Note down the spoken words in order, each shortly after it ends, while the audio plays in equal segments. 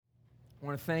I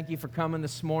want to thank you for coming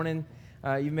this morning.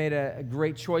 You've made a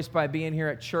great choice by being here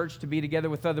at church to be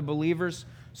together with other believers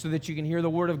so that you can hear the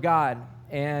Word of God.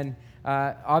 And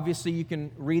obviously you can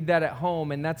read that at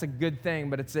home, and that's a good thing,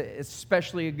 but it's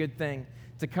especially a good thing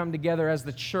to come together as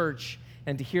the church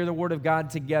and to hear the Word of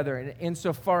God together. And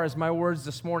insofar as my words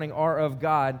this morning are of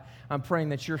God, I'm praying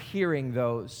that you're hearing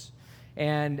those,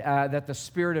 and that the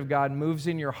Spirit of God moves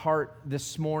in your heart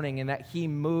this morning, and that He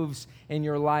moves in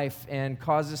your life and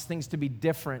causes things to be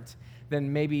different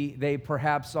than maybe they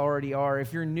perhaps already are.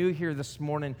 If you're new here this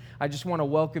morning, I just want to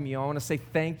welcome you. I want to say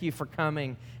thank you for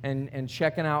coming and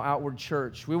checking out Outward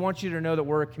Church. We want you to know that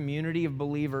we're a community of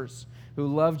believers who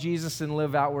love Jesus and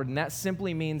live outward, and that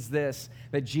simply means this,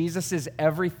 that Jesus is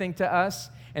everything to us,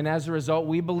 and as a result,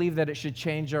 we believe that it should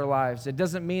change our lives. It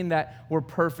doesn't mean that we're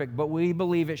perfect, but we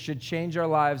believe it should change our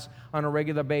lives on a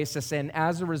regular basis, and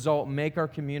as a result, make our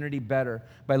community better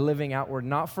by living outward,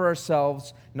 not for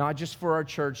ourselves, not just for our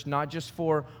church, not just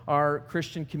for our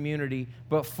Christian community,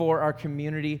 but for our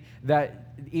community that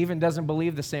even doesn't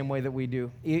believe the same way that we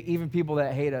do, even people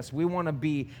that hate us. We want to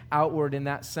be outward in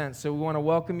that sense, so we want to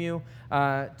welcome you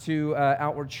to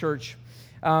Outward Church.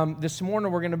 This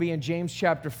morning we're going to be in James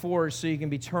chapter 4, so you can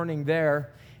be turning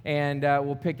there, and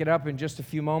we'll pick it up in just a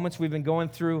few moments. We've been going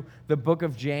through the book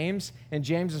of James, and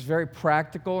James is very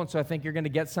practical, and so I think you're going to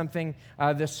get something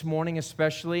this morning,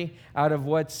 especially out of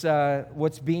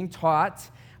what's being taught,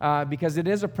 because it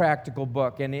is a practical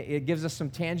book, and it gives us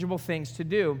some tangible things to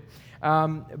do.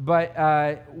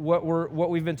 But what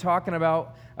we've been talking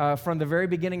about from the very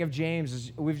beginning of James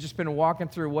is we've just been walking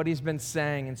through what he's been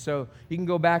saying. And so you can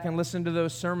go back and listen to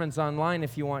those sermons online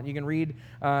if you want. You can read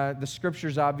the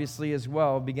scriptures, obviously, as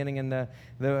well, beginning in the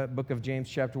book of James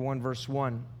chapter 1, verse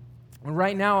 1. And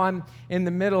right now I'm in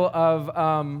the middle of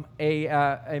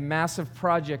a massive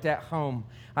project at home.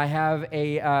 I have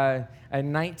a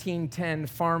 1910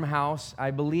 farmhouse.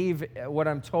 I believe what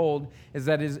I'm told is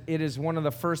that it is one of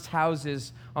the first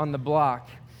houses on the block.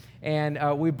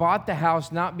 And we bought the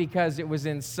house not because it was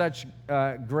in such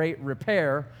great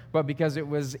repair, but because it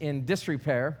was in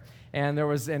disrepair. And there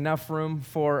was enough room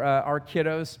for our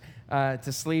kiddos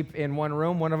to sleep in one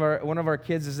room. One of our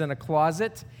kids is in a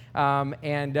closet,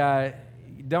 and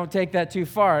don't take that too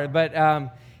far. But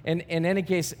in any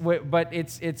case, but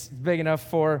it's big enough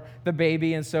for the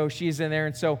baby, and so she's in there,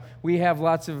 and so we have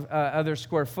lots of other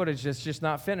square footage that's just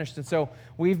not finished, and so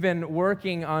we've been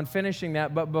working on finishing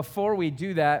that. But before we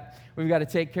do that, we've got to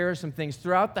take care of some things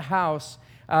throughout the house.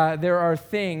 There are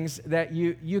things that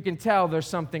you can tell there's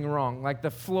something wrong. Like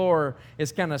the floor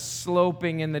is kind of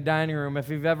sloping in the dining room. If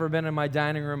you've ever been in my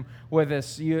dining room with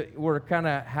us, we're kind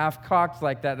of half-cocked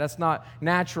like that. That's not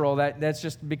natural. That's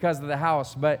just because of the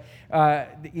house. But,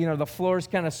 the floor's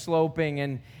kind of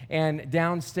sloping. And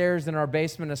downstairs in our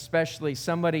basement especially,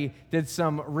 somebody did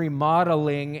some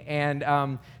remodeling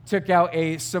and took out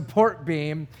a support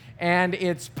beam and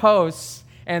its posts,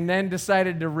 and then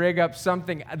decided to rig up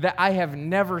something that I have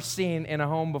never seen in a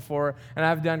home before, and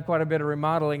I've done quite a bit of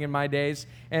remodeling in my days,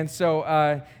 and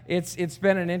so it's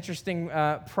been an interesting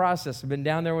process. I've been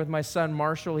down there with my son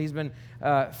Marshall. He's been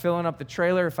filling up the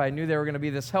trailer. If I knew they were going to be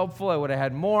this helpful, I would have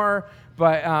had more,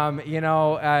 but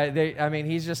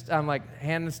he's just, I'm like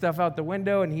handing stuff out the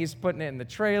window, and he's putting it in the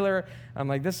trailer. I'm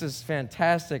like, this is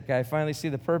fantastic. I finally see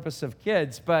the purpose of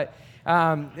kids, but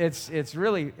it's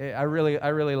really, I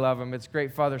really love them. It's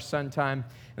great father-son time.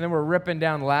 And then we're ripping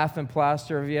down lath and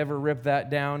plaster. Have you ever ripped that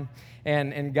down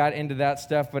and got into that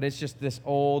stuff? But it's just this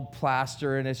old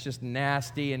plaster, and it's just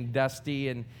nasty and dusty.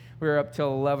 And we were up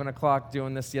till 11 o'clock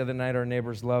doing this the other night. Our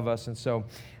neighbors love us. And so,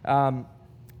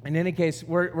 in any case,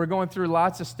 we're going through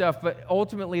lots of stuff. But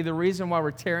ultimately, the reason why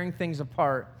we're tearing things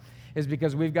apart is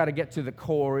because we've got to get to the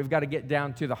core. We've got to get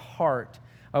down to the heart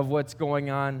of what's going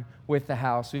on with the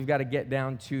house. We've got to get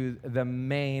down to the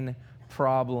main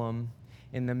problem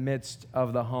in the midst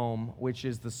of the home, which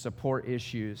is the support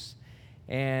issues.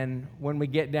 And when we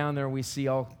get down there, we see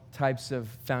all types of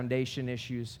foundation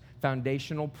issues,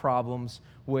 foundational problems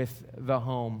with the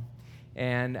home.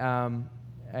 And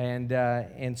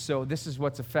so this is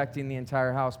what's affecting the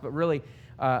entire house. But really,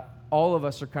 all of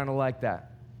us are kind of like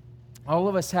that. All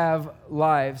of us have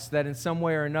lives that in some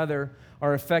way or another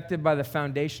are affected by the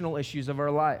foundational issues of our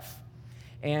life.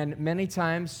 And many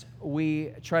times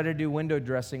we try to do window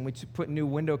dressing. We put new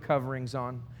window coverings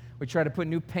on. We try to put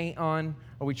new paint on,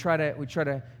 or we try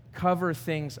to cover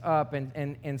things up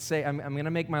and say, I'm going to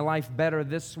make my life better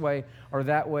this way or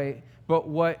that way. But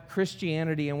what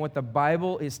Christianity and what the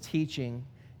Bible is teaching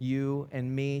you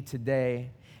and me today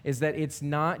is that it's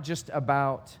not just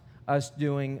about us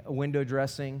doing window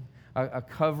dressing, a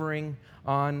covering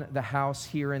on the house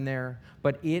here and there,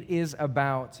 but it is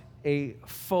about a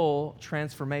full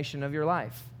transformation of your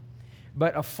life.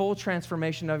 But a full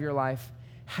transformation of your life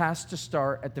has to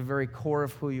start at the very core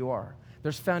of who you are.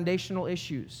 There's foundational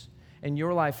issues in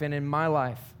your life and in my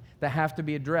life that have to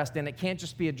be addressed, and it can't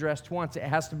just be addressed once. It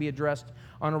has to be addressed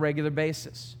on a regular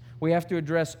basis. We have to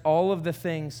address all of the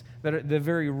things that are the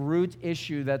very root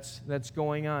issue that's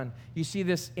going on. You see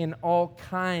this in all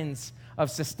kinds of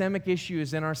systemic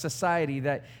issues in our society,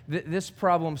 that this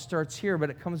problem starts here, but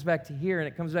it comes back to here, and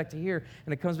it comes back to here,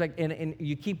 and it comes back, and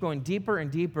you keep going deeper and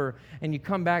deeper, and you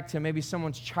come back to maybe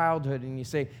someone's childhood, and you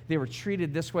say they were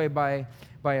treated this way by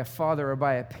a father or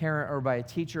by a parent or by a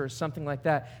teacher or something like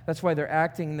that. That's why they're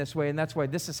acting this way, and that's why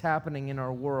this is happening in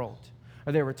our world.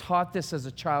 Or they were taught this as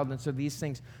a child, and so these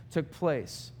things took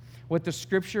place. What the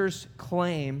Scriptures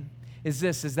claim is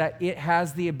this, is that it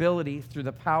has the ability through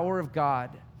the power of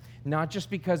God, not just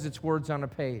because it's words on a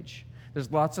page.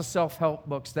 There's lots of self-help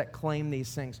books that claim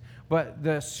these things, but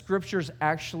the Scriptures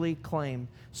actually claim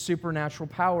supernatural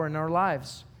power in our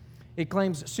lives. It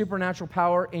claims supernatural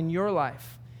power in your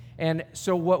life. And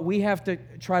so what we have to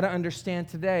try to understand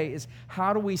today is,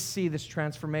 how do we see this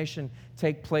transformation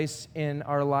take place in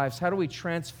our lives? How do we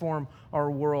transform our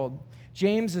world?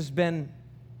 James has been,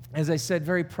 as I said,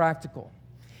 very practical.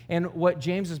 And what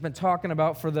James has been talking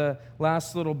about for the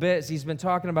last little bit is he's been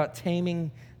talking about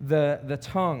taming the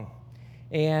tongue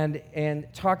and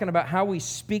talking about how we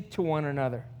speak to one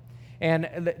another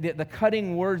and the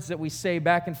cutting words that we say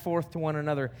back and forth to one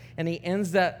another. And he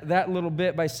ends that little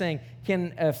bit by saying,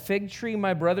 can a fig tree,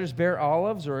 my brothers, bear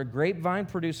olives, or a grapevine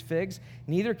produce figs?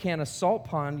 Neither can a salt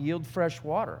pond yield fresh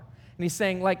water. And he's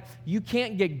saying, like, you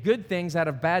can't get good things out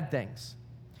of bad things.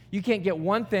 You can't get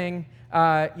one thing,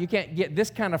 you can't get this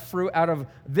kind of fruit out of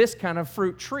this kind of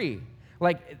fruit tree.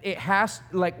 Like, it has,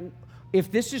 like,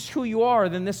 if this is who you are,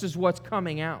 then this is what's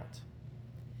coming out.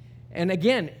 And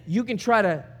again, you can try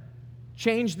to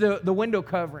change the window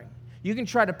covering. You can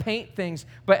try to paint things,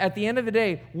 but at the end of the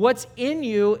day, what's in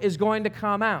you is going to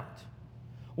come out.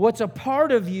 What's a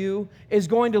part of you is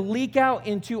going to leak out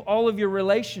into all of your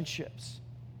relationships.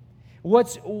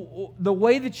 What's the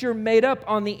way that you're made up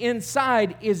on the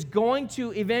inside is going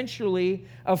to eventually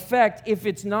affect, if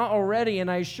it's not already, and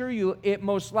I assure you it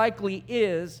most likely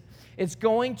is, it's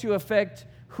going to affect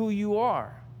who you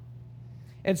are.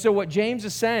 And so what James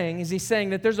is saying is, he's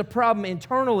saying that there's a problem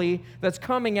internally that's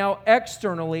coming out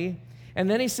externally. And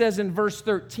then he says in verse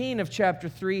 13 of chapter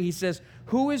 3, he says,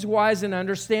 who is wise and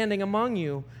understanding among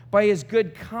you? By his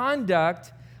good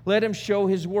conduct, let him show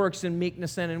his works in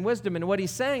meekness and in wisdom. And what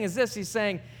he's saying is this, he's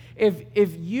saying,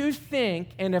 if you think,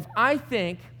 and if I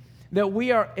think that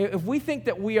if we think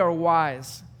that we are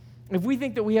wise, if we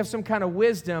think that we have some kind of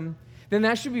wisdom, then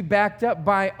that should be backed up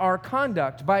by our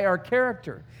conduct, by our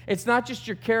character. It's not just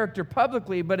your character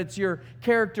publicly, but it's your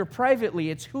character privately.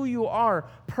 It's who you are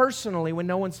personally when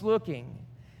no one's looking.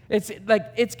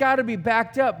 It's got to be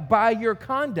backed up by your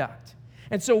conduct.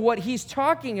 And so what he's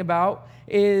talking about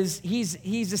is he's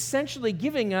essentially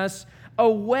giving us a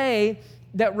way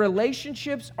that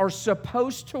relationships are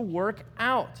supposed to work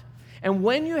out. And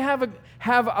when you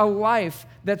have a life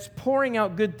that's pouring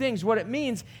out good things, what it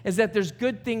means is that there's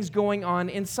good things going on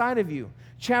inside of you.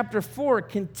 Chapter 4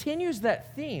 continues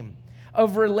that theme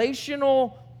of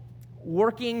relational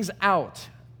workings out.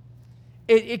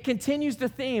 It continues the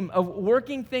theme of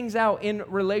working things out in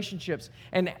relationships.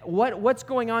 And what's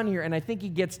going on here? And I think he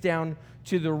gets down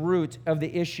to the root of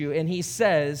the issue. And he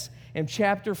says in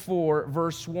chapter 4,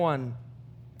 verse 1,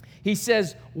 he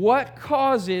says, what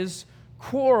causes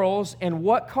quarrels and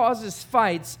what causes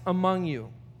fights among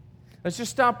you? Let's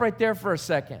just stop right there for a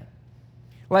second.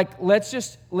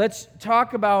 Let's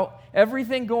talk about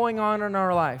everything going on in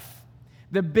our life.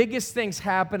 The biggest things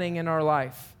happening in our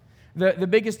life. The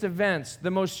biggest events,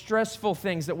 the most stressful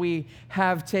things that we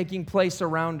have taking place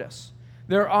around us.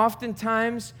 They're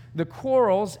oftentimes the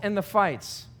quarrels and the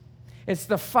fights. It's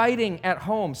the fighting at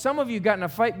home. Some of you got in a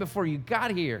fight before you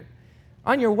got here.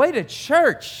 On your way to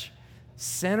church.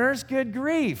 Sinners, good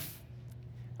grief.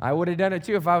 I would have done it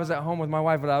too if I was at home with my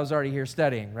wife, but I was already here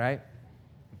studying, right?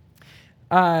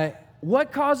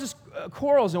 What causes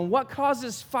quarrels and what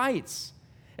causes fights?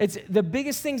 It's the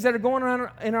biggest things that are going on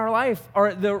in our life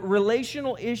are the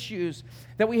relational issues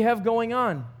that we have going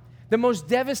on. The most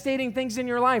devastating things in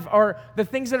your life are the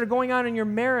things that are going on in your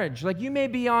marriage. Like, you may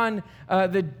be on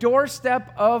the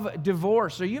doorstep of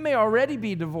divorce, or you may already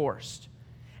be divorced.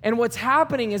 And what's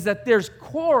happening is that there's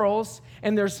quarrels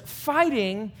and there's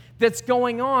fighting that's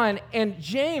going on. And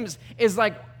James is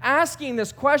like, asking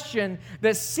this question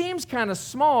that seems kind of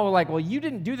small, like, well, you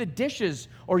didn't do the dishes,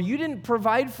 or you didn't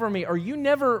provide for me, or you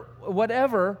never,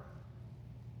 whatever.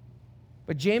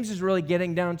 But James is really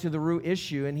getting down to the root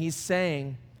issue, and he's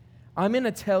saying, I'm going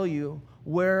to tell you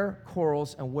where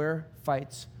quarrels and where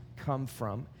fights come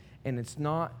from, and it's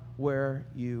not where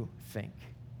you think.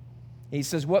 He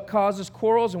says, what causes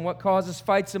quarrels and what causes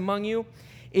fights among you?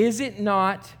 Is it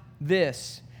not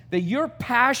this, that your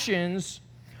passions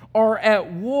are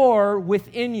at war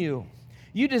within you?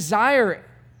 You desire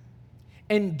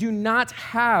and do not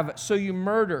have, so you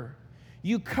murder.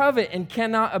 You covet and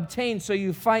cannot obtain, so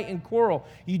you fight and quarrel.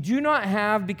 You do not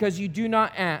have because you do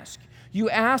not ask. You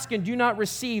ask and do not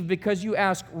receive because you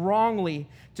ask wrongly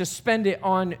to spend it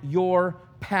on your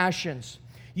passions.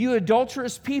 You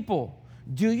adulterous people,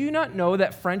 do you not know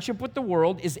that friendship with the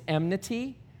world is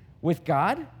enmity with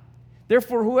God?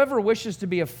 Therefore, whoever wishes to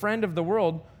be a friend of the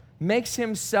world makes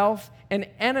himself an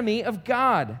enemy of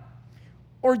God.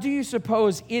 Or do you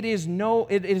suppose it is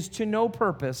to no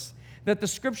purpose that the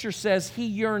Scripture says he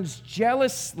yearns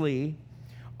jealously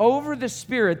over the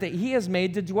Spirit that he has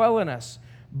made to dwell in us,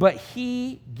 but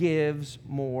he gives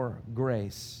more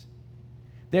grace.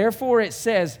 Therefore it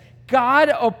says, God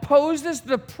opposes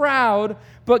the proud,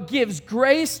 but gives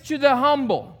grace to the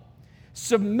humble.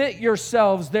 Submit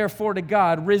yourselves, therefore, to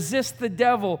God. Resist the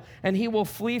devil, and he will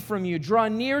flee from you. Draw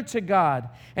near to God,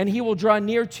 and he will draw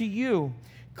near to you.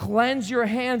 Cleanse your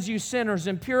hands, you sinners,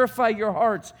 and purify your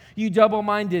hearts, you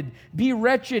double-minded. Be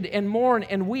wretched and mourn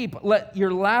and weep. Let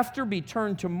your laughter be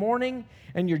turned to mourning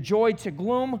and your joy to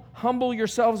gloom. Humble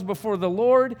yourselves before the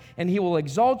Lord, and he will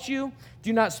exalt you.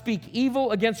 Do not speak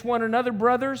evil against one another,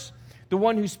 brothers. The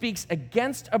one who speaks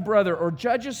against a brother or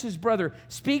judges his brother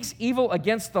speaks evil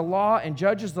against the law and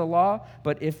judges the law.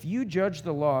 But if you judge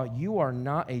the law, you are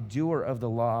not a doer of the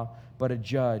law, but a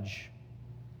judge.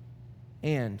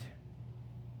 And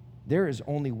there is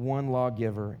only one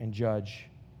lawgiver and judge,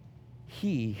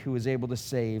 he who is able to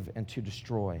save and to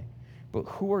destroy. But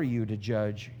who are you to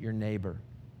judge your neighbor?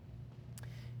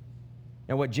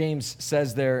 And what James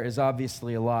says there is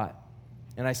obviously a lot.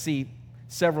 And I see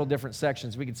several different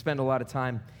sections. We could spend a lot of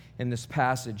time in this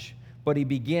passage. But he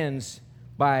begins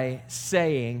by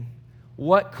saying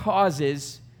what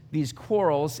causes these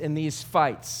quarrels and these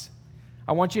fights.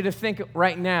 I want you to think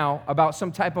right now about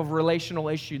some type of relational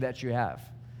issue that you have.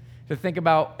 To think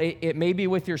about it may be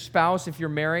with your spouse if you're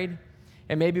married,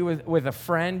 and maybe with a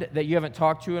friend that you haven't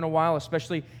talked to in a while,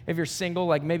 especially if you're single,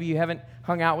 like maybe you haven't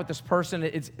hung out with this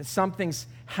person. Something's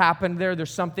happened there.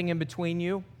 There's something in between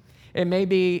you. It may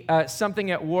be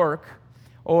something at work,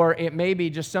 or it may be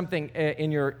just something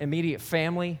in your immediate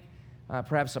family,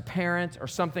 perhaps a parent or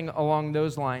something along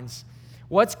those lines.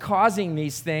 What's causing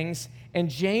these things? And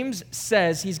James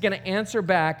says he's going to answer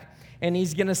back, and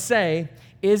he's going to say,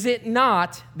 is it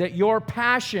not that your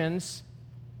passions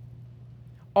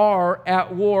are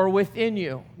at war within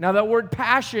you? Now, that word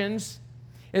passions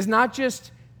is not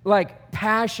just like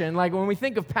passion. Like when we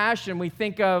think of passion, we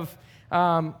think of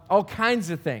all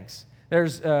kinds of things.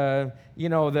 There's, the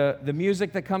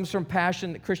music that comes from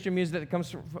passion, the Christian music that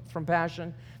comes from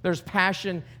passion. There's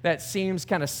passion that seems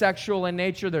kind of sexual in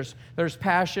nature. There's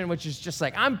passion which is just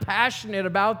like, I'm passionate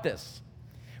about this.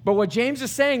 But what James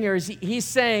is saying here is he's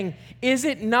saying, is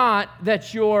it not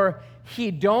that your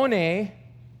hedone,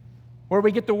 where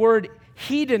we get the word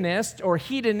hedonist or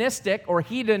hedonistic or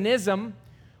hedonism,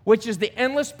 which is the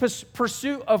endless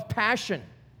pursuit of passion,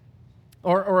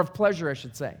 or of pleasure, I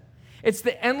should say. It's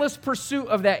the endless pursuit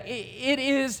of that. It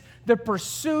is the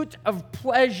pursuit of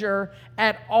pleasure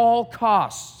at all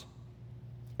costs.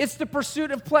 It's the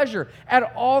pursuit of pleasure at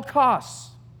all costs.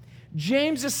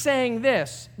 James is saying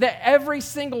this, that every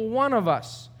single one of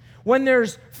us, when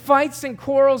there's fights and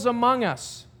quarrels among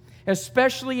us,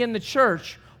 especially in the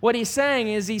church, what he's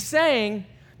saying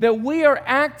that we are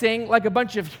acting like a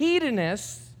bunch of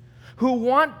hedonists who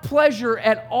want pleasure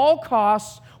at all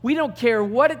costs. We don't care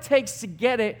what it takes to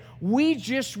get it. We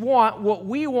just want what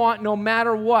we want no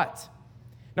matter what.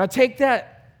 Now take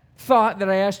that thought that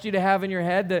I asked you to have in your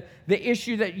head, the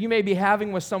issue that you may be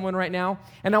having with someone right now,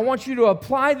 and I want you to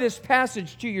apply this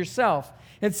passage to yourself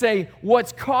and say,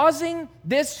 what's causing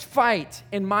this fight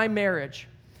in my marriage?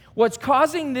 What's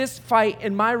causing this fight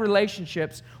in my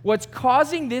relationships? What's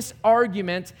causing this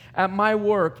argument at my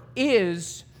work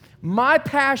is my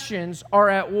passions are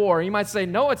at war. You might say,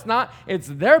 no, it's not. It's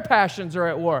their passions are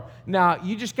at war. Now,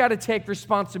 you just got to take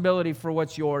responsibility for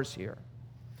what's yours here.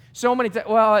 So many times,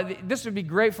 well, this would be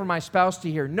great for my spouse to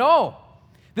hear. No,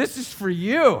 this is for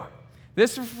you.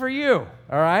 This is for you,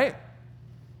 all right?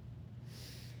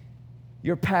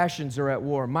 Your passions are at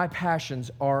war. My passions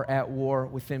are at war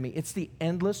within me. It's the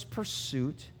endless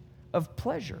pursuit of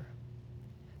pleasure.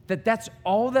 That's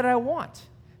all that I want.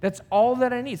 That's all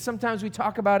that I need. Sometimes we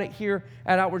talk about it here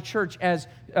at Outward Church as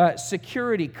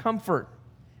security, comfort,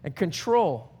 and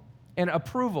control, and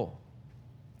approval.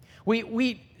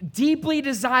 We deeply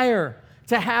desire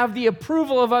to have the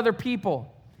approval of other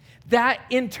people. That,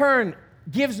 in turn,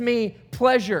 gives me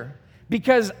pleasure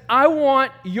because I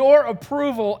want your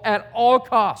approval at all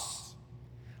costs.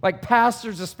 Like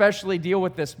pastors especially deal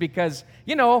with this because,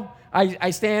 I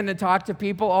stand and talk to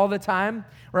people all the time,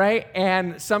 right?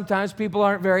 And sometimes people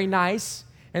aren't very nice,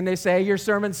 and they say, your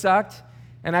sermon sucked.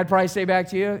 And I'd probably say back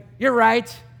to you, you're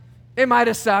right, it might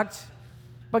have sucked.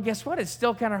 But guess what? It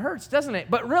still kind of hurts, doesn't it?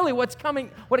 But really what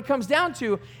it comes down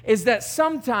to is that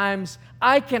sometimes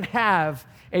I can have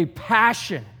a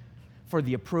passion for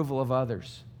the approval of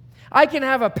others. I can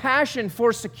have a passion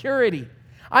for security.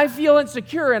 I feel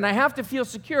insecure, and I have to feel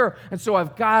secure, and so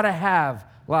I've got to have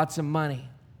lots of money.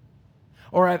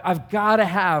 Or I've got to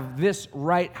have this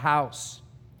right house.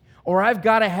 Or I've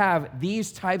got to have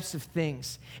these types of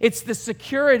things. It's the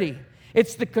security.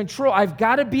 It's the control. I've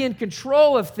got to be in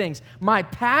control of things. My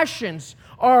passions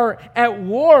are at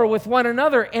war with one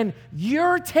another, and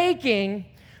you're taking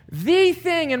the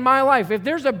thing in my life. If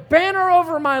there's a banner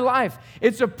over my life,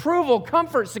 it's approval,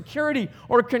 comfort, security,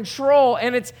 or control,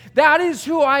 and that is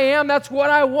who I am. That's what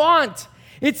I want.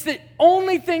 It's the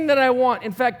only thing that I want.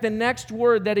 In fact, the next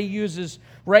word that he uses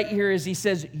right here is he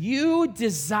says, you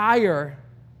desire,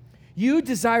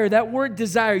 that word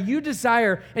desire, you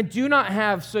desire and do not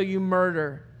have, so you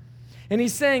murder. And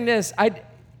he's saying this,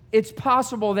 it's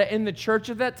possible that in the church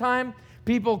at that time,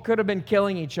 people could have been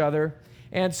killing each other.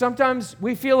 And sometimes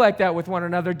we feel like that with one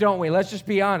another, don't we? Let's just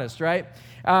be honest, right?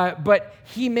 But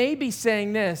he may be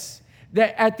saying this,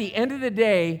 that at the end of the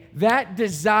day, that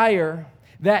desire,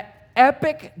 that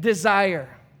epic desire,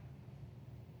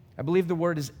 I believe the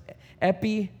word is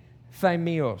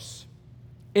epithymios.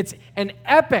 It's an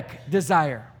epic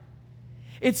desire.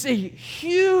 It's a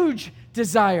huge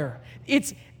desire.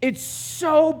 It's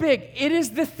so big. It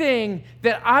is the thing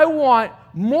that I want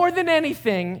more than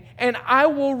anything, and I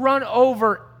will run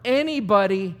over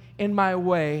anybody in my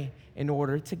way in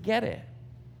order to get it.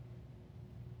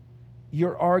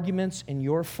 Your arguments and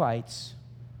your fights,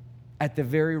 at the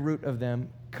very root of them,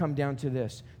 come down to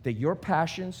this, that your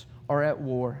passions are at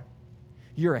war.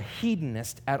 You're a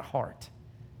hedonist at heart.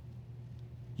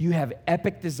 You have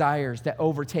epic desires that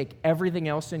overtake everything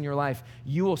else in your life.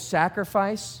 You will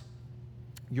sacrifice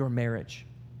your marriage.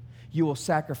 You will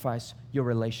sacrifice your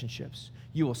relationships.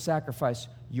 You will sacrifice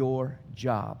your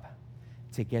job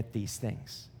to get these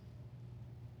things.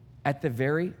 At the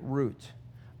very root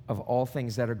of all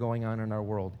things that are going on in our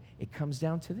world, it comes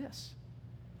down to this.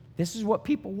 This is what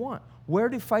people want. Where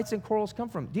do fights and quarrels come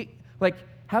from?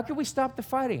 How can we stop the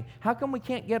fighting? How come we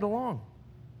can't get along?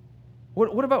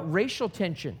 What about racial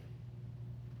tension?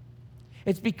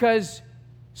 It's because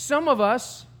some of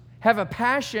us have a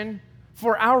passion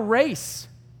for our race.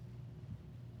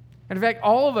 And in fact,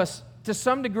 all of us, to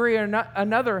some degree or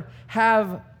another,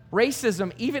 have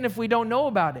racism, even if we don't know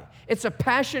about it. It's a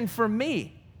passion for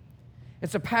me.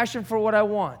 It's a passion for what I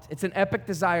want. It's an epic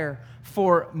desire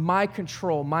for my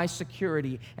control, my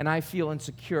security, and I feel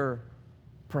insecure,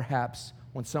 perhaps,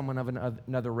 when someone of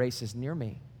another race is near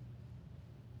me.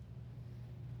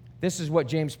 This is what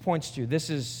James points to. This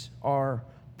is our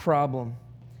problem.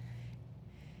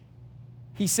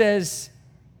 He says,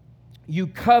 you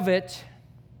covet,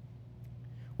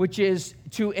 which is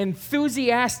to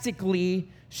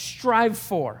enthusiastically strive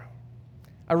for.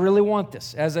 I really want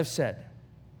this, as I've said.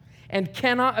 And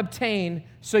cannot obtain,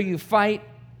 so you fight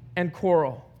and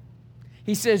quarrel.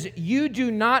 He says, you do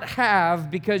not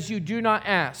have because you do not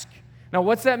ask. Now,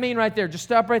 what's that mean right there? Just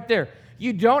stop right there.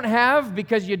 You don't have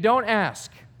because you don't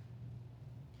ask.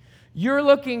 You're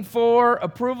looking for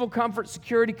approval, comfort,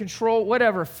 security, control,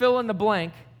 whatever, fill in the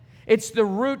blank. It's the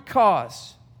root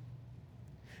cause.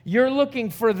 You're looking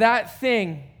for that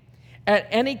thing at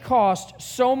any cost,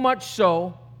 so much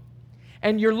so,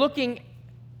 and you're looking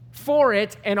for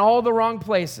it in all the wrong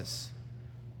places.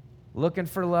 Looking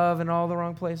for love in all the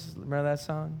wrong places. Remember that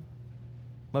song?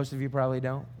 Most of you probably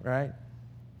don't, right?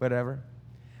 Whatever.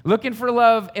 Looking for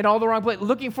love in all the wrong places.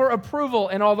 Looking for approval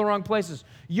in all the wrong places.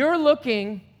 You're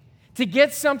looking to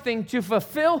get something to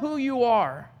fulfill who you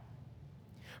are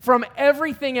from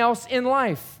everything else in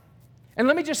life. And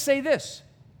let me just say this,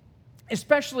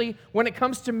 especially when it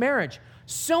comes to marriage.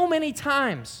 So many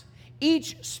times,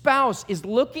 each spouse is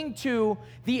looking to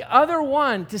the other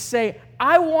one to say,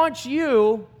 I want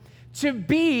you to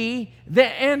be the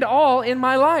end all in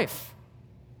my life.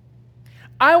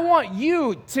 I want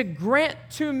you to grant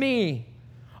to me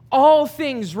all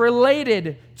things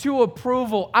related to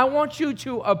approval. I want you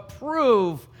to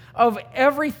approve of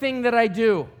everything that I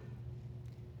do.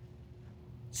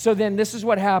 So then this is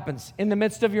what happens. In the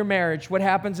midst of your marriage, what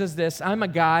happens is this. I'm a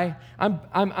guy.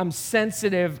 I'm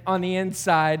sensitive on the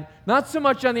inside. Not so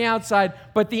much on the outside,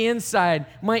 but the inside.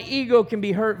 My ego can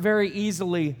be hurt very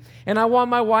easily. And I want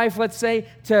my wife, let's say,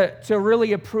 to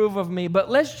really approve of me. But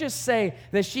let's just say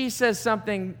that she says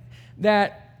something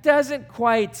that doesn't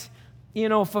quite,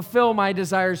 fulfill my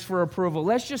desires for approval.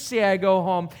 Let's just say I go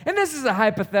home. And this is a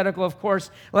hypothetical, of course.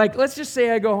 Like, let's just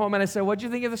say I go home and I say, what'd you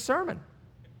think of the sermon?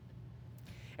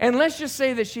 And let's just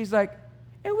say that she's like,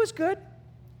 it was good.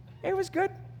 It was good.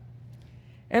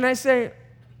 And I say,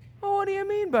 oh, what do you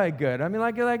mean by good? I mean,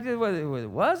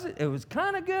 it was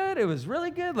kind of good. It was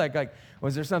really good. Like,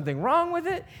 was there something wrong with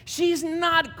it? She's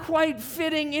not quite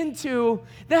fitting into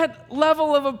that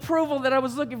level of approval that I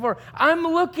was looking for. I'm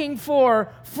looking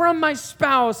for, from my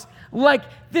spouse, like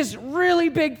this really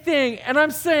big thing. And I'm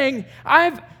saying,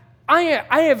 I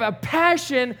have a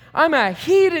passion. I'm a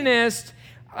hedonist.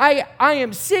 I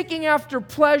am seeking after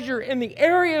pleasure in the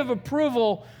area of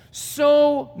approval,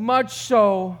 so much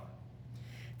so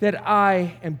that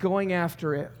I am going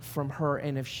after it from her.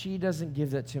 And if she doesn't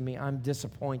give that to me, I'm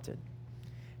disappointed.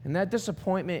 And that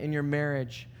disappointment in your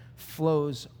marriage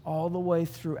flows all the way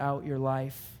throughout your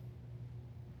life.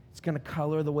 It's going to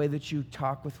color the way that you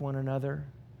talk with one another.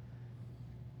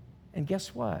 And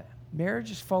guess what?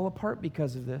 Marriages fall apart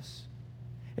because of this.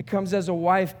 It comes as a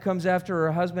wife comes after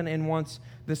her husband and wants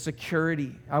the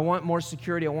security. I want more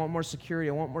security. I want more security.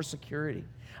 I want more security.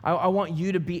 I want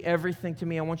you to be everything to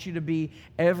me. I want you to be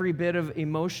every bit of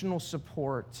emotional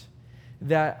support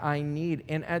that I need.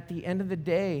 And at the end of the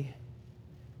day,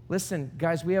 listen,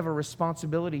 guys, we have a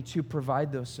responsibility to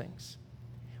provide those things.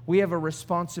 We have a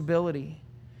responsibility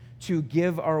to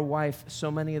give our wife so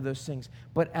many of those things.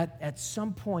 But at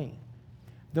some point,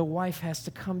 the wife has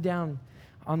to come down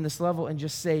on this level and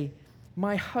just say,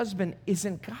 my husband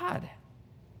isn't God.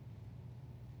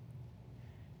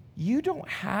 You don't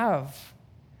have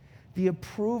the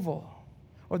approval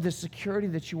or the security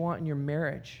that you want in your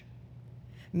marriage.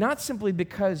 Not simply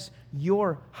because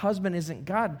your husband isn't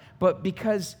God, but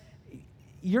because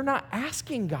you're not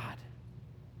asking God.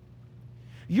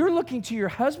 You're looking to your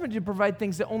husband to provide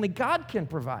things that only God can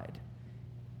provide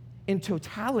in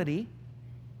totality.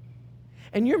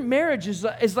 And your marriage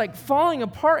is like falling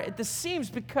apart at the seams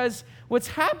because what's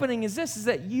happening is this, is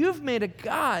that you've made a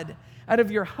God out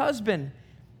of your husband.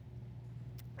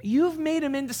 You've made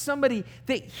him into somebody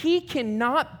that he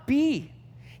cannot be.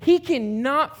 He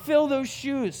cannot fill those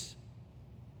shoes.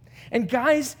 And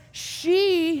guys,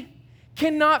 she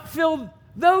cannot fill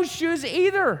those shoes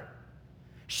either.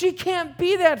 She can't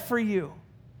be that for you.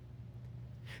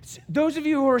 Those of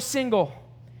you who are single,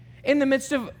 in the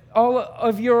midst of all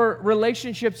of your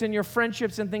relationships and your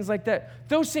friendships and things like that,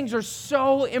 those things are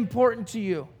so important to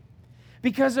you.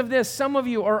 Because of this, some of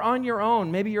you are on your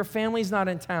own. Maybe your family's not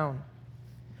in town.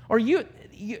 Or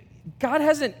God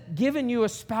hasn't given you a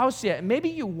spouse yet. Maybe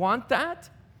you want that.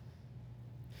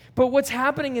 But what's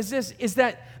happening is this, is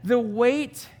that the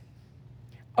weight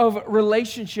of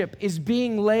relationship is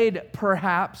being laid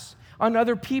perhaps on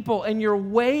other people, and you're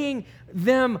weighing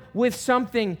them with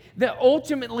something that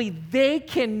ultimately they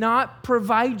cannot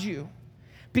provide you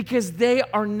because they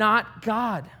are not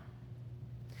God.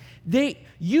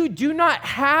 You do not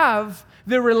have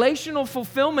the relational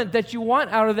fulfillment that you want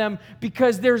out of them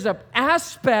because there's an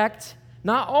aspect,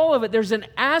 not all of it, there's an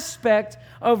aspect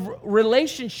of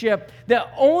relationship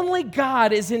that only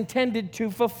God is intended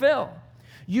to fulfill.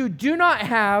 You do not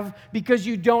have because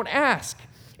you don't ask.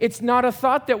 It's not a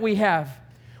thought that we have.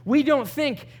 We don't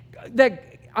think that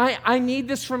I need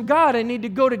this from God. I need to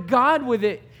go to God with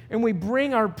it. And we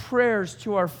bring our prayers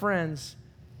to our friends.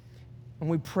 And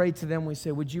we pray to them. We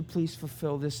say, would you please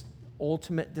fulfill this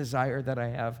ultimate desire that I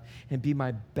have and be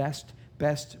my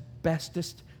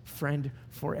bestest friend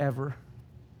forever?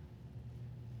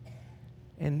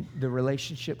 And the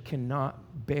relationship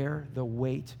cannot bear the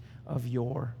weight of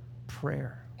your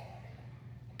prayer.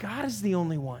 God is the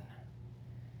only one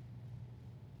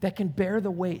that can bear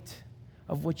the weight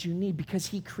of what you need because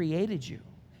he created you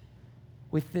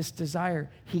with this desire.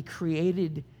 He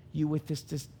created you with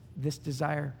this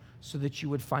desire so that you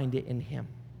would find it in him.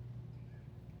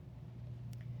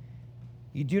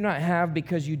 You do not have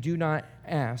because you do not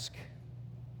ask.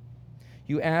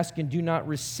 You ask and do not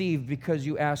receive because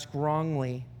you ask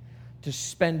wrongly to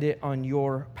spend it on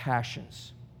your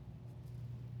passions.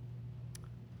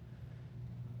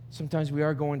 Sometimes we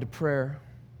are going to prayer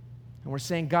and we're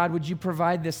saying, God, would you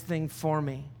provide this thing for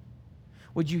me?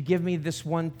 would you give me this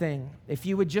one thing? If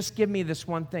you would just give me this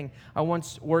one thing. I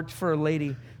once worked for a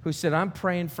lady who said, I'm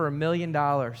praying for $1 million.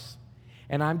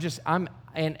 And I'm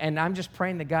just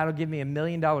praying that God will give me $1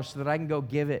 million so that I can go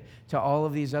give it to all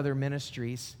of these other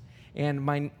ministries. And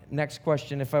my next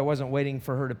question, if I wasn't waiting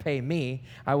for her to pay me,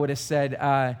 I would have said,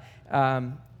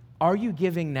 are you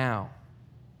giving now?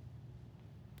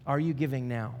 Are you giving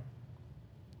now?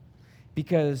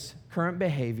 Because current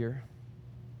behavior,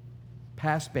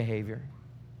 past behavior,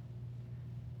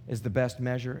 is the best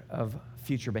measure of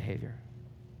future behavior.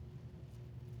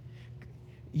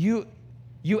 You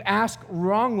ask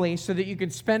wrongly so that you can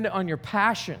spend it on your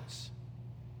passions.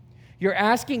 You're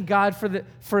asking God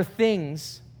for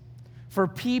things, for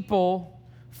people,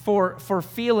 for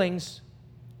feelings.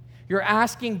 You're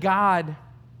asking God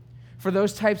for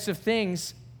those types of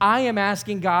things. I am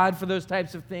asking God for those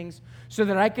types of things so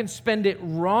that I can spend it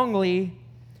wrongly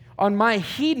on my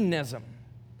hedonism.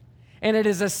 And it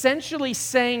is essentially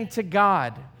saying to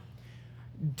God,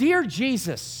 Dear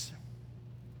Jesus,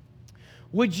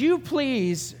 would you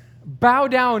please bow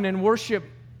down and worship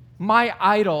my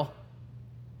idol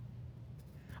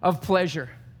of pleasure?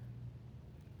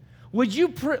 Would you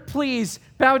please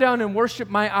bow down and worship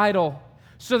my idol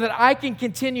so that I can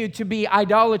continue to be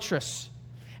idolatrous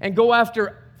and go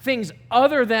after things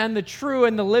other than the true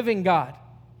and the living God?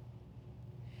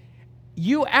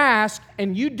 You ask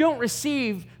and you don't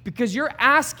receive because you're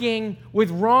asking with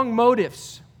wrong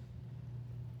motives.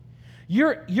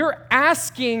 You're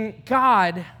asking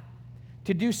God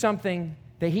to do something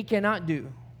that He cannot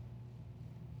do,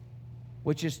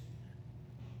 which is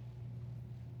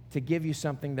to give you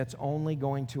something that's only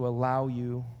going to allow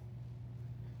you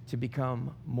to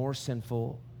become more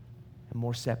sinful and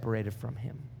more separated from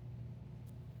Him.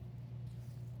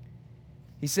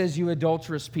 He says, you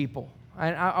adulterous people.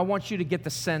 I want you to get the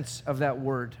sense of that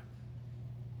word.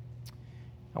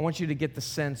 I want you to get the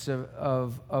sense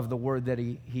of the word that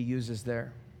he uses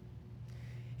there.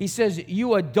 He says,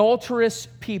 you adulterous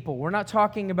people. We're not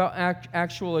talking about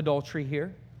actual adultery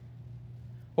here.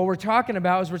 What we're talking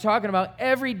about is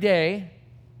everyday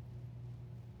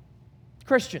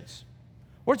Christians.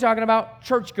 We're talking about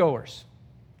churchgoers,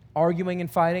 arguing and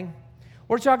fighting.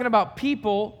 We're talking about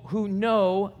people who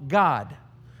know God,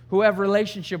 who have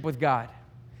relationship with God.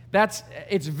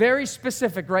 It's very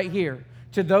specific right here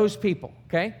to those people,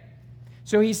 okay?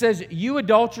 So he says, you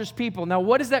adulterous people. Now,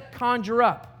 what does that conjure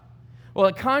up? Well,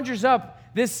 it conjures up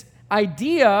this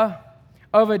idea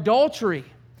of adultery,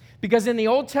 because in the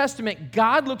Old Testament,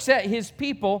 God looks at His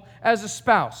people as a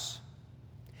spouse.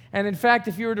 And in fact,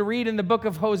 if you were to read in the book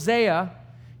of Hosea,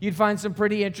 you'd find some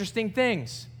pretty interesting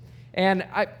things. And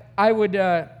I would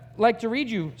like to read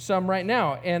you some right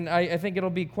now, and I think it'll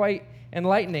be quite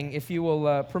enlightening if you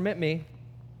will permit me.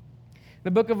 The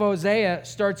book of Hosea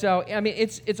starts out,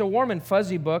 it's a warm and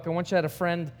fuzzy book. I once had a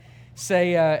friend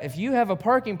say, if you have a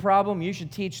parking problem, you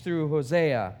should teach through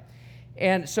Hosea.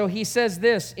 And so he says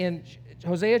this in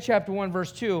Hosea chapter 1,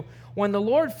 verse 2, when the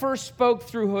Lord first spoke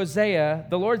through Hosea,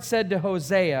 the Lord said to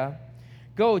Hosea,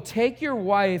 go, take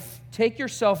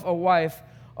yourself a wife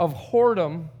of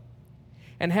whoredom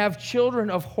and have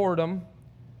children of whoredom,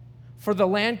 for the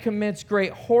land commits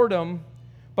great whoredom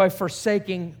by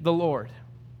forsaking the Lord.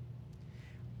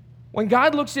 When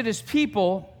God looks at His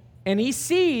people and He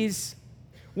sees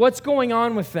what's going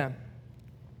on with them,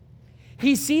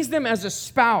 He sees them as a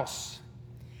spouse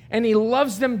and He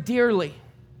loves them dearly.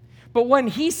 But when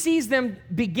He sees them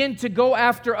begin to go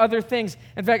after other things,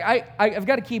 in fact, I've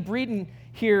got to keep reading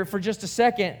here for just a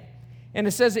second, and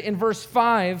it says it in verse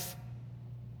 5,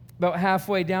 about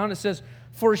halfway down, it says,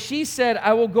 for she said,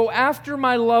 I will go after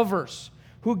my lovers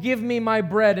who give me my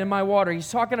bread and my water.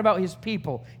 He's talking about His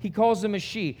people. He calls them a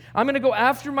she. I'm going to go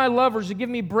after my lovers who give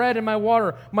me bread and my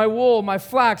water, my wool, my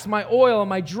flax, my oil, and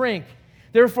my drink.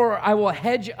 Therefore, I will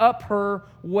hedge up her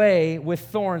way with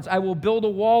thorns. I will build a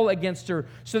wall against her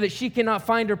so that she cannot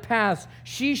find her paths.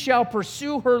 She shall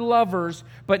pursue her lovers,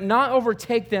 but not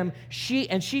overtake them. She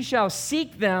shall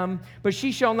seek them, but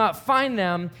she shall not find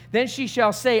them. Then she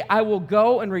shall say, I will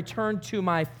go and return to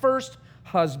my first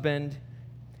husband,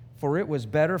 for it was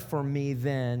better for me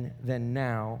then than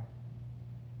now.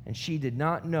 And she did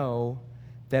not know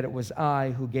that it was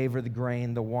I who gave her the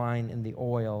grain, the wine, and the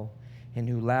oil, and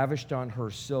who lavished on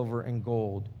her silver and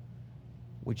gold,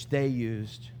 which they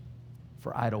used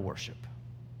for idol worship.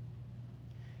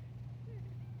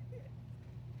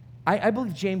 I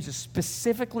believe James is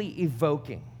specifically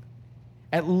evoking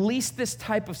at least this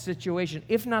type of situation,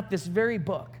 if not this very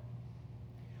book.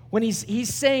 When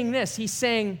he's saying this,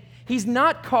 he's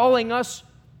not calling us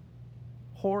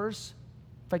whores,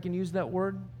 if I can use that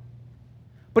word,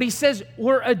 But he says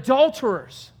we're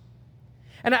adulterers.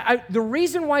 And the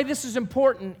reason why this is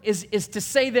important is to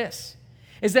say this,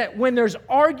 is that when there's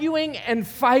arguing and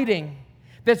fighting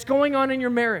that's going on in your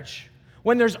marriage,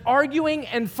 when there's arguing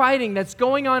and fighting that's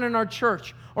going on in our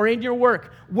church or in your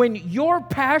work, when your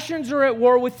passions are at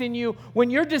war within you,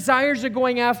 when your desires are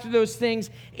going after those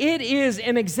things, it is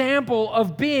an example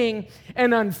of being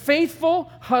an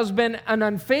unfaithful husband, an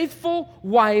unfaithful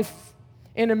wife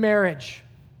in a marriage.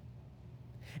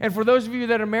 And for those of you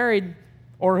that are married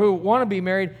or who want to be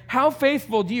married, how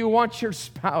faithful do you want your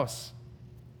spouse?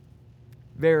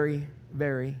 Very,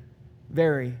 very,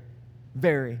 very,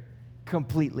 very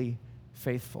completely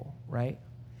faithful, right?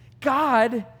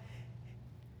 God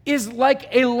is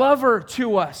like a lover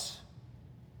to us.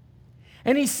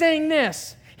 And he's saying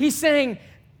this. He's saying,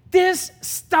 this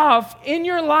stuff in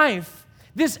your life,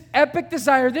 this epic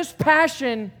desire, this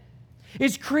passion,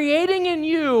 is creating in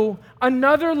you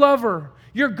another lover.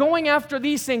 You're going after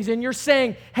these things and you're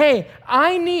saying, hey,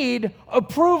 I need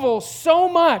approval so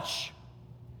much.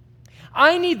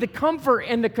 I need the comfort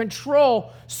and the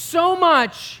control so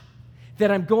much that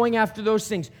I'm going after those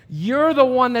things. You're the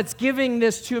one that's giving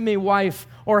this to me, wife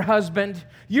or husband.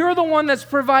 You're the one that's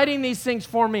providing these things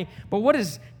for me. But what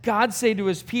does God say to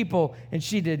his people? And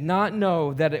she did not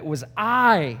know that it was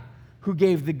I who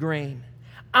gave the grain.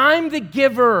 I'm the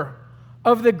giver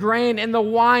of the grain and the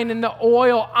wine and the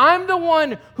oil. I'm the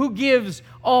one who gives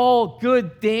all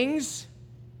good things.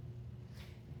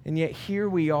 And yet here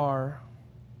we are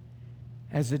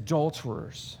as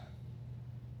adulterers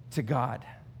to God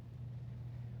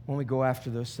when we go after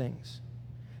those things.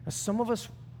 Now, some of us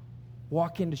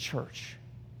walk into church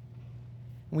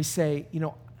and we say,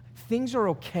 things are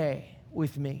okay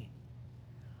with me.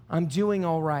 I'm doing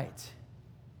all right.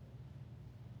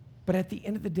 But at the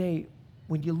end of the day,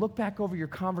 when you look back over your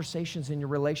conversations and your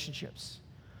relationships,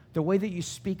 the way that you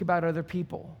speak about other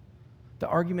people, the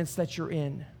arguments that you're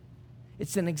in,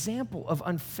 it's an example of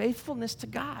unfaithfulness to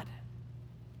God.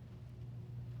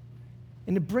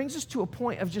 And it brings us to a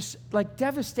point of just like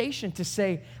devastation to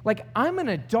say, like, I'm an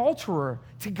adulterer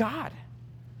to God.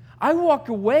 I walk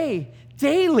away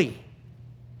daily.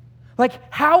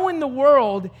 Like, how in the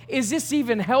world is this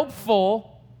even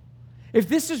helpful if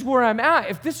this is where I'm at,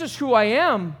 if this is who I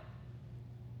am?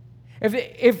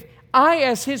 If I,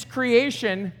 as his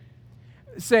creation,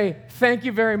 say, thank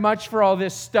you very much for all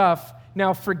this stuff,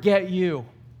 now forget you.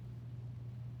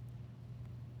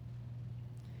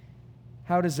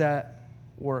 How does that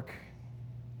work?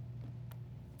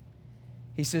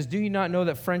 He says, do you not know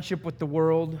that friendship with the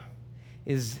world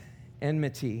is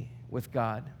enmity with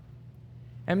God?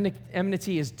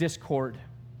 Enmity is discord.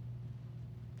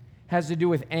 Has to do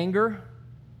with anger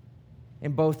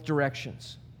in both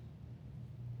directions.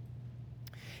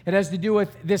 It has to do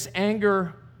with this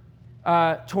anger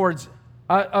towards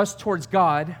us towards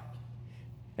God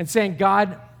and saying,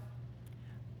 God,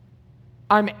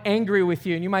 I'm angry with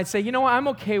you. And you might say, you know what, I'm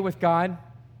okay with God.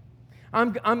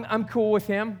 I'm cool with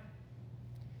him.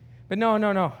 But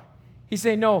no. He's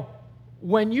saying, no,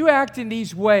 when you act in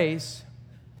these ways,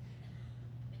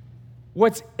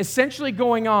 what's essentially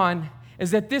going on is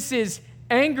that this is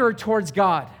anger towards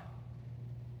God.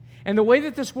 And the way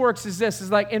that this works is this,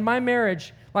 is like in my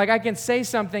marriage, like I can say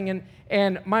something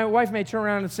and my wife may turn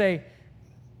around and say,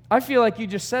 I feel like you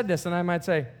just said this. And I might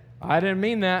say, I didn't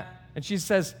mean that. And she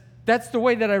says, that's the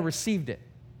way that I received it.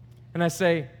 And I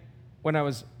say, when I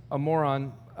was a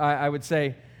moron, I would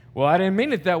say, well, I didn't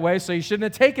mean it that way, so you shouldn't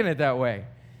have taken it that way.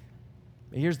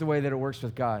 But here's the way that it works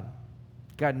with God.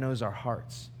 God knows our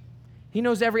hearts. He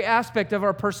knows every aspect of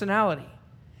our personality.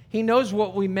 He knows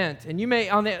what we meant. And you may,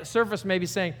 on the surface, may be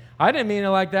saying, I didn't mean it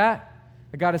like that.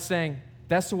 But God is saying,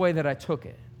 that's the way that I took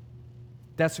it.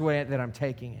 That's the way that I'm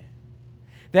taking it.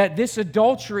 That this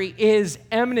adultery is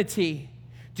enmity.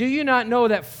 Do you not know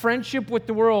that friendship with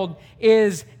the world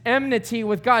is enmity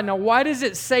with God? Now, why does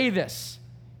it say this?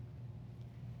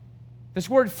 This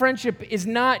word friendship is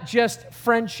not just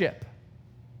friendship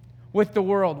with the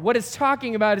world. What it's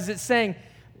talking about is it's saying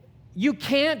you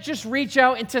can't just reach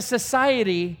out into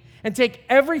society and take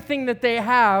everything that they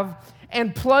have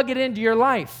and plug it into your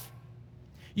life.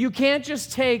 You can't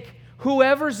just take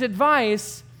whoever's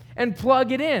advice and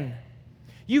plug it in.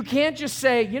 You can't just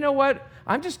say, you know what,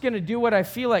 I'm just going to do what I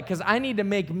feel like because I need to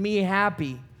make me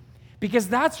happy. Because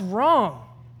that's wrong.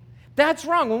 That's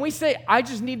wrong. When we say, I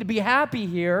just need to be happy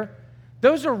here,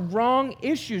 those are wrong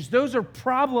issues. Those are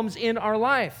problems in our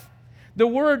life. The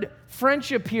word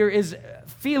friendship here is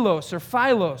philos or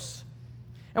philos.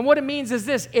 And what it means is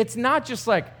this. It's not just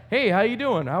like, hey, how you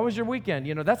doing? How was your weekend?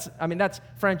 You know, that's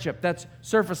friendship. That's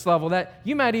surface level. That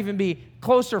you might even be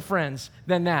closer friends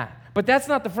than that. But that's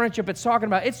not the friendship it's talking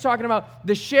about. It's talking about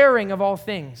the sharing of all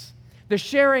things, the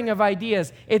sharing of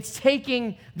ideas. It's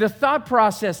taking the thought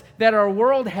process that our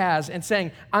world has and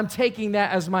saying, I'm taking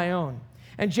that as my own.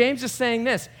 And James is saying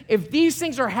this: if these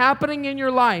things are happening in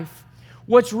your life,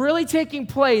 what's really taking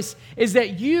place is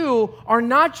that you are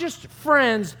not just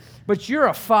friends, but you're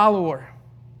a follower.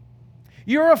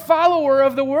 You're a follower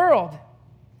of the world.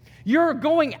 You're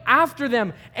going after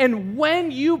them. And when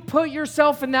you put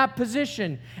yourself in that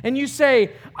position and you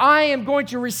say, I am going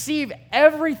to receive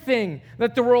everything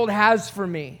that the world has for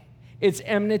me, it's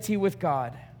enmity with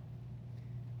God.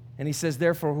 And he says,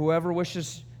 therefore, whoever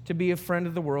wishes to be a friend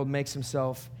of the world makes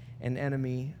himself an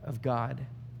enemy of God.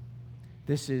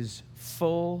 This is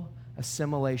full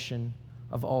assimilation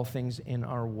of all things in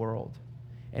our world.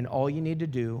 And all you need to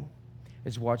do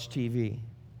is watch TV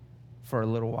for a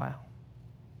little while.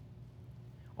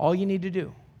 All you need to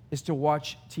do is to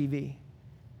watch TV.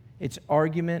 It's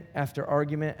argument after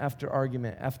argument after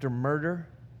argument, after murder,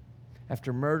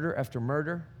 after murder, after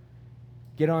murder.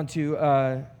 Get onto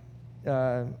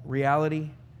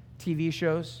reality TV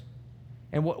shows.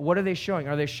 And what are they showing?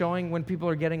 Are they showing when people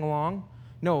are getting along?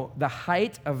 No, the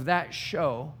height of that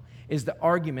show is the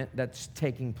argument that's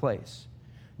taking place.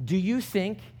 Do you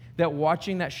think that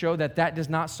watching that show, that does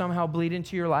not somehow bleed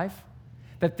into your life?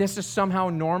 That this is somehow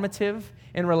normative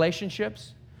in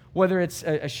relationships? Whether it's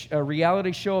a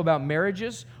reality show about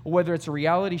marriages, or whether it's a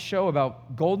reality show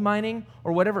about gold mining,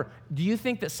 or whatever. Do you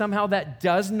think that somehow that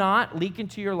does not leak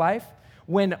into your life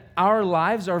when our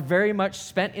lives are very much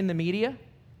spent in the media?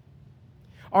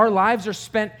 Our lives are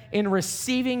spent in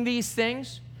receiving these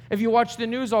things. If you watch the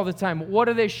news all the time, what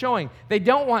are they showing? They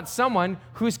don't want someone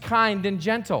who's kind and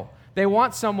gentle. They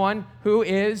want someone who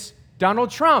is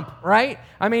Donald Trump, right?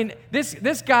 I mean,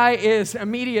 this guy is a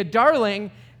media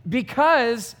darling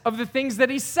because of the things that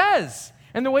he says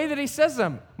and the way that he says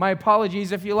them. My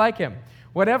apologies if you like him,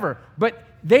 whatever. But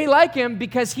they like him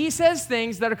because he says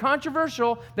things that are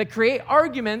controversial, that create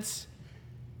arguments,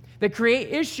 that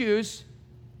create issues,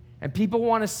 and people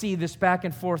want to see this back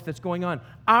and forth that's going on.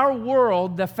 Our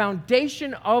world, the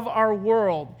foundation of our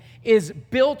world, is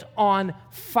built on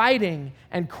fighting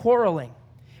and quarreling.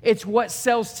 It's what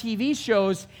sells TV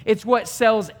shows. It's what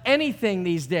sells anything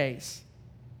these days.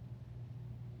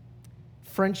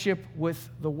 Friendship with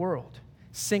the world,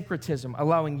 syncretism,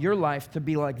 allowing your life to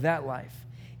be like that life,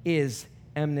 is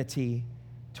enmity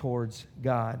towards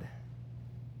God.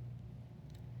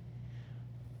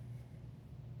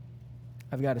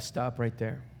 I've got to stop right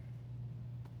there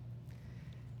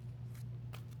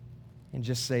and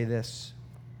just say this.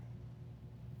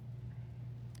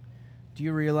 Do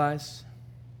you realize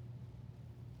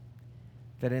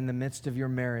that in the midst of your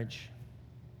marriage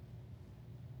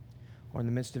or in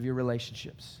the midst of your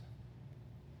relationships,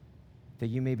 that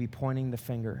you may be pointing the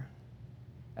finger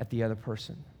at the other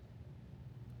person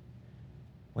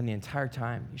when the entire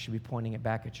time you should be pointing it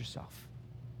back at yourself?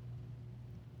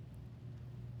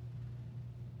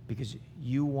 Because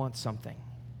you want something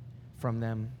from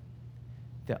them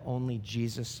that only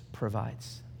Jesus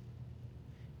provides.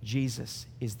 Jesus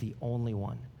is the only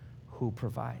one who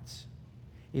provides.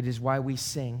 It is why we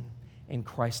sing in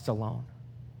Christ alone.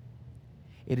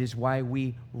 It is why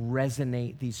we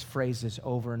resonate these phrases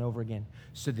over and over again,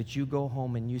 so that you go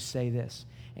home and you say this: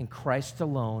 in Christ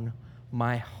alone,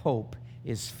 my hope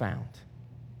is found.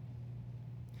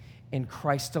 In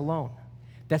Christ alone.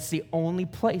 That's the only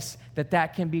place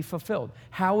that can be fulfilled.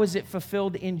 How is it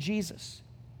fulfilled in Jesus?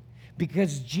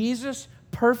 Because Jesus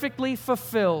perfectly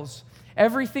fulfills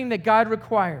everything that God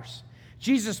requires.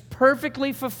 Jesus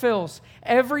perfectly fulfills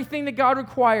everything that God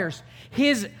requires.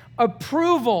 His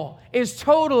approval is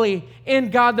totally in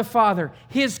God the Father.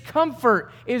 His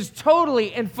comfort is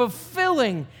totally in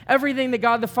fulfilling everything that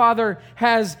God the Father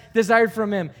has desired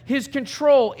from him. His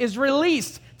control is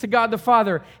released to God the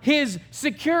Father. His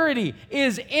security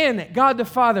is in God the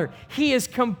Father. He is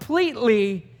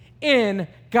completely in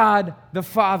God the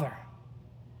Father.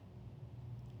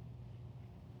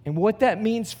 And what that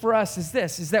means for us is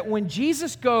this, is that when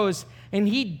Jesus goes and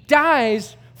he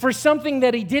dies for something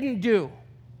that he didn't do,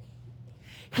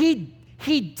 he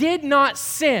did not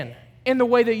sin in the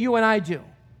way that you and I do.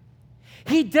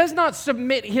 He does not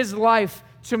submit his life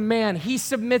to man. He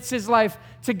submits his life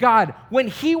to God. When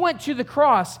he went to the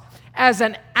cross as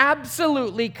an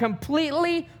absolutely,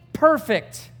 completely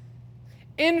perfect,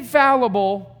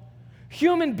 infallible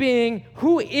human being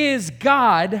who is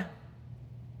God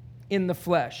in the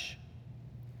flesh,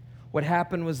 what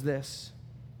happened was this: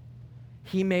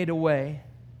 he made a way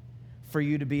for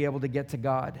you to be able to get to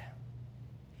God.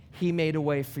 He made a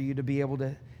way for you to be able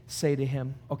to say to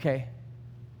him, okay,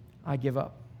 I give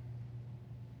up.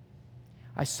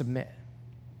 I submit.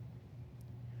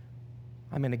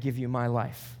 I'm going to give you my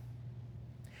life.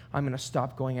 I'm going to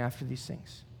stop going after these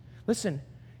things. Listen,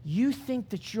 you think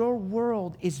that your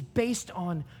world is based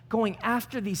on going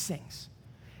after these things.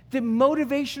 The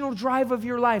motivational drive of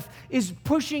your life is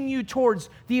pushing you towards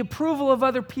the approval of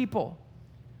other people.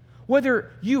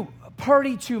 Whether you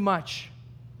party too much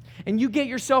and you get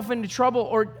yourself into trouble,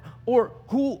 or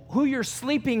who you're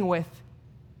sleeping with.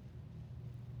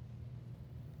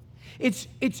 It's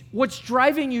what's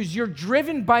driving you is you're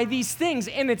driven by these things,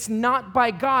 and it's not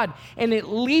by God. And it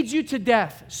leads you to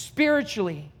death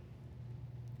spiritually.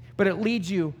 But it leads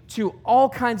you to all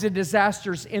kinds of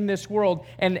disasters in this world.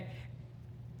 And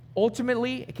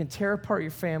ultimately, it can tear apart your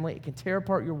family. It can tear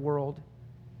apart your world.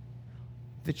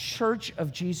 The church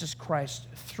of Jesus Christ,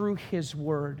 through His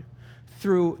Word,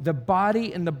 through the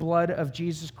body and the blood of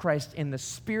Jesus Christ and the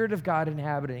Spirit of God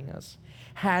inhabiting us,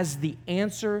 has the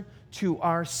answer to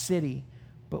our city,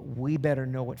 but we better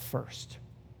know it first.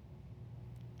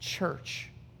 Church,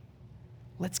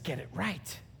 let's get it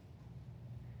right.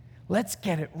 Let's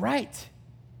get it right.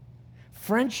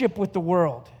 Friendship with the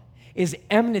world is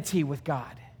enmity with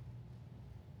God.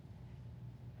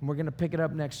 And we're going to pick it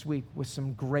up next week with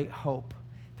some great hope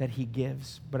that He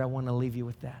gives, but I want to leave you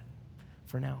with that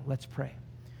for now. Let's pray.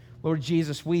 Lord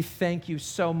Jesus, we thank you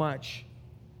so much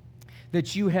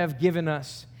that you have given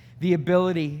us the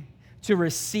ability to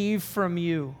receive from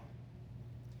you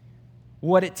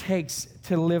what it takes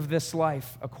to live this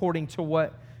life according to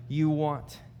what you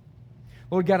want.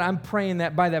 Lord God, I'm praying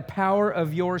that by the power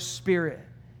of your Spirit,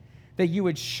 that you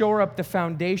would shore up the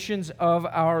foundations of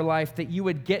our life, that you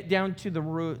would get down to the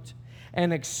root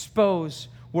and expose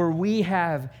where we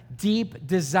have deep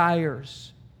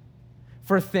desires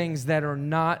for things that are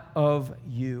not of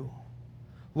you.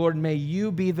 Lord, may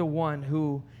you be the one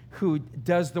who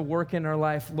does the work in our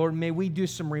life. Lord, may we do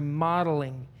some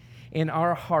remodeling in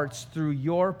our hearts through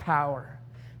your power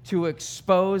to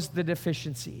expose the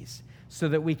deficiencies so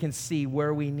that we can see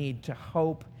where we need to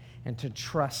hope and to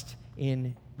trust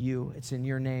in you. It's in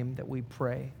your name that we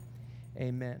pray.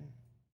 Amen.